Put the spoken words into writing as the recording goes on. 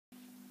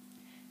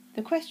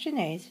The question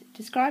is,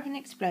 describe and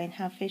explain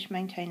how fish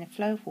maintain a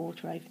flow of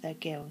water over their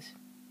gills.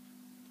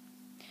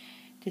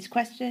 This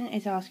question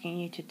is asking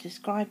you to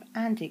describe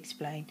and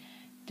explain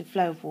the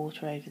flow of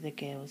water over the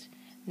gills.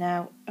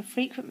 Now, a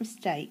frequent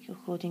mistake,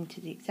 according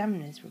to the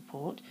examiner's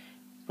report,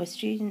 was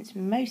students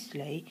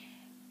mostly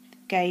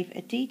gave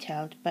a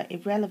detailed but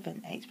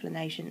irrelevant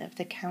explanation of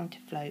the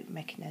counterflow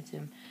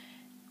mechanism.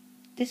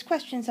 This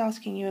question is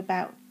asking you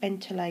about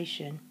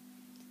ventilation.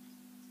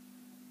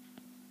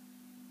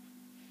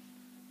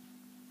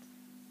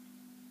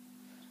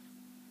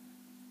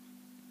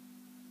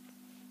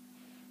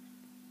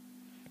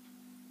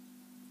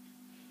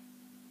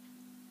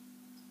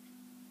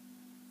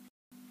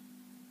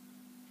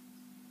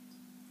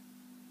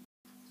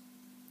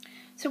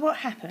 So what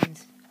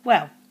happens?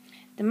 Well,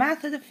 the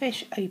mouth of the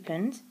fish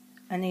opens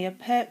and the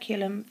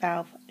operculum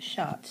valve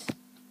shuts.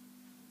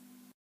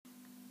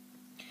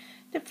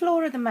 The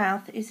floor of the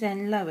mouth is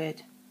then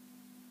lowered.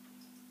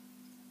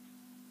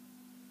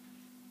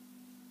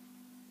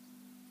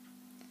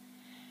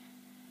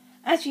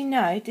 As you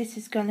know, this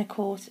is going to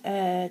cause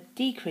a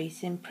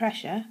decrease in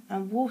pressure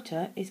and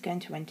water is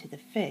going to enter the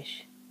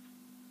fish.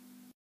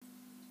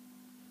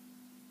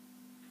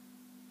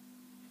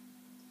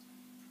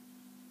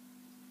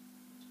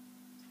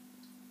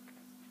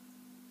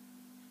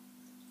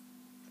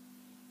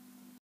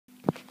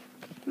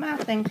 The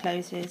mouth then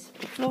closes,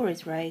 the floor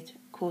is raised,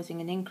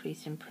 causing an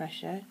increase in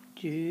pressure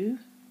due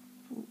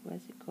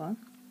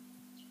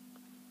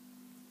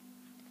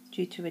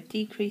to a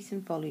decrease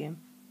in volume.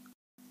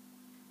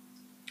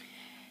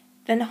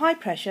 Then the high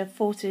pressure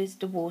forces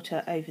the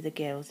water over the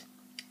gills.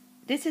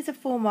 This is a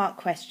 4-mark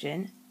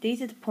question.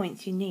 These are the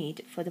points you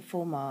need for the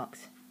 4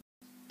 marks.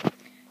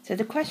 So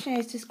the question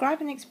is,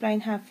 describe and explain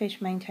how fish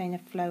maintain a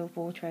flow of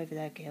water over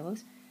their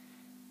gills.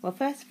 Well,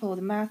 first of all,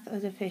 the mouth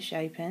of the fish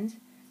opens,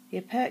 the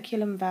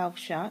operculum valve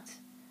shuts,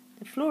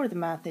 the floor of the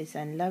mouth is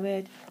then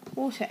lowered,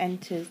 water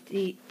enters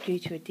due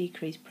to a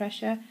decreased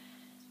pressure,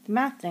 the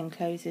mouth then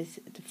closes,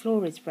 the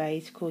floor is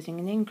raised, causing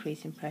an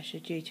increase in pressure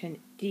due to a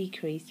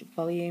decreased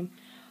volume.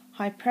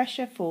 High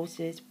pressure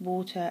forces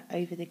water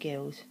over the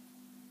gills.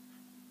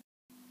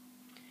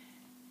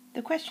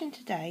 The question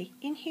today,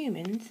 in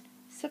humans,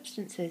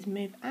 substances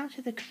move out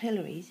of the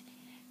capillaries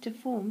to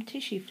form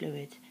tissue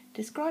fluid.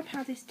 Describe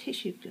how this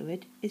tissue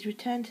fluid is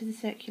returned to the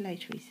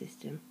circulatory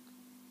system.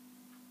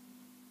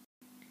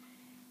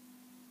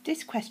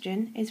 This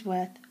question is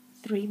worth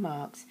 3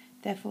 marks,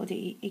 therefore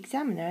the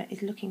examiner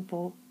is looking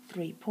for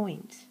 3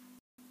 points.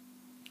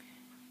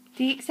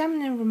 The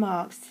examiner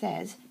remarks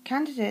says,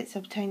 candidates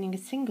obtaining a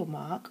single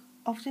mark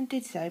often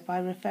did so by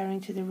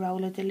referring to the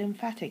role of the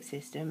lymphatic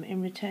system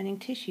in returning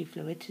tissue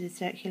fluid to the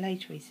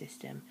circulatory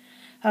system.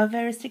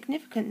 However, a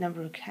significant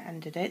number of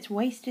candidates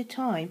wasted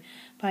time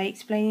by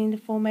explaining the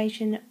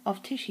formation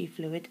of tissue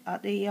fluid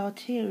at the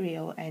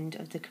arterial end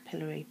of the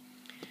capillary.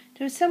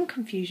 There was some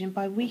confusion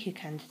by weaker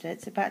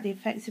candidates about the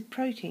effects of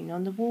protein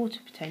on the water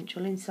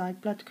potential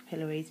inside blood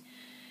capillaries.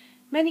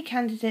 Many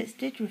candidates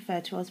did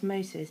refer to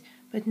osmosis,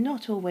 but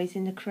not always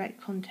in the correct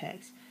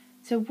context.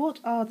 So what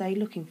are they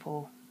looking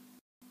for?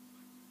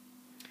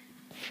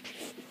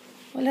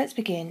 Well, let's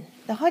begin.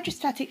 The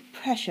hydrostatic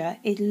pressure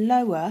is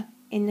lower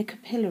in the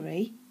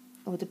capillary,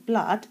 or the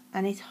blood,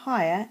 and is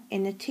higher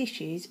in the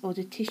tissues, or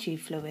the tissue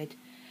fluid.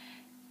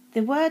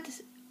 The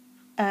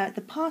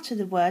part of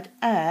the word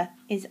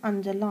is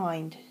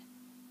underlined.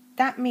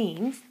 That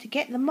means to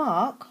get the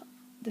mark,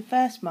 the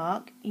first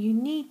mark, you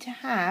need to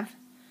have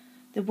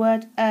the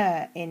word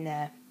in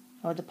there,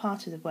 or the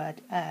part of the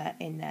word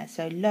in there.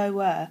 So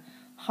lower,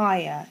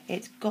 higher,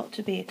 it's got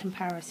to be a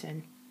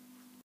comparison.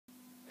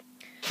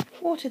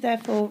 Water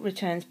therefore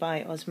returns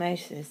by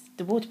osmosis.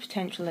 The water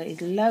potential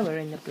is lower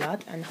in the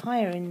blood and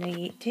higher in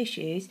the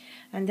tissues,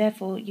 and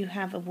therefore you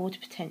have a water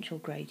potential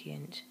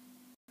gradient.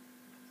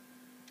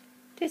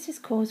 This is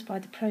caused by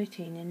the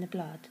protein in the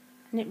blood,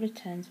 and it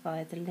returns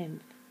via the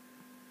lymph.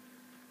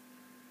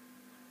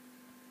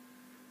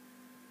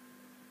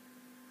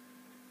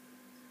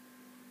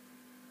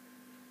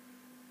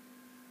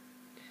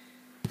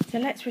 So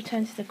let's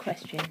return to the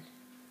question.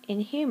 In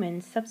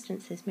humans,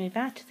 substances move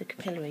out of the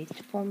capillaries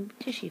to form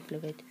tissue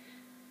fluid.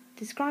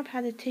 Describe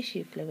how the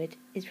tissue fluid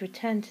is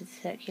returned to the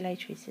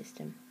circulatory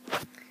system.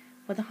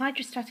 Well, the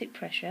hydrostatic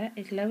pressure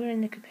is lower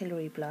in the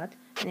capillary blood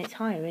and it's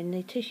higher in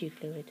the tissue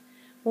fluid.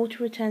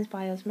 Water returns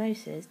by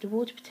osmosis. The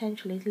water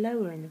potential is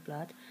lower in the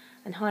blood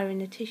and higher in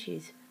the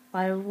tissues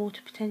via a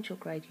water potential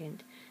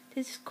gradient.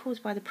 This is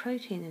caused by the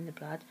protein in the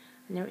blood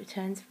and it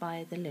returns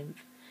via the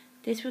lymph.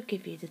 This will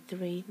give you the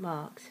 3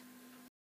 marks.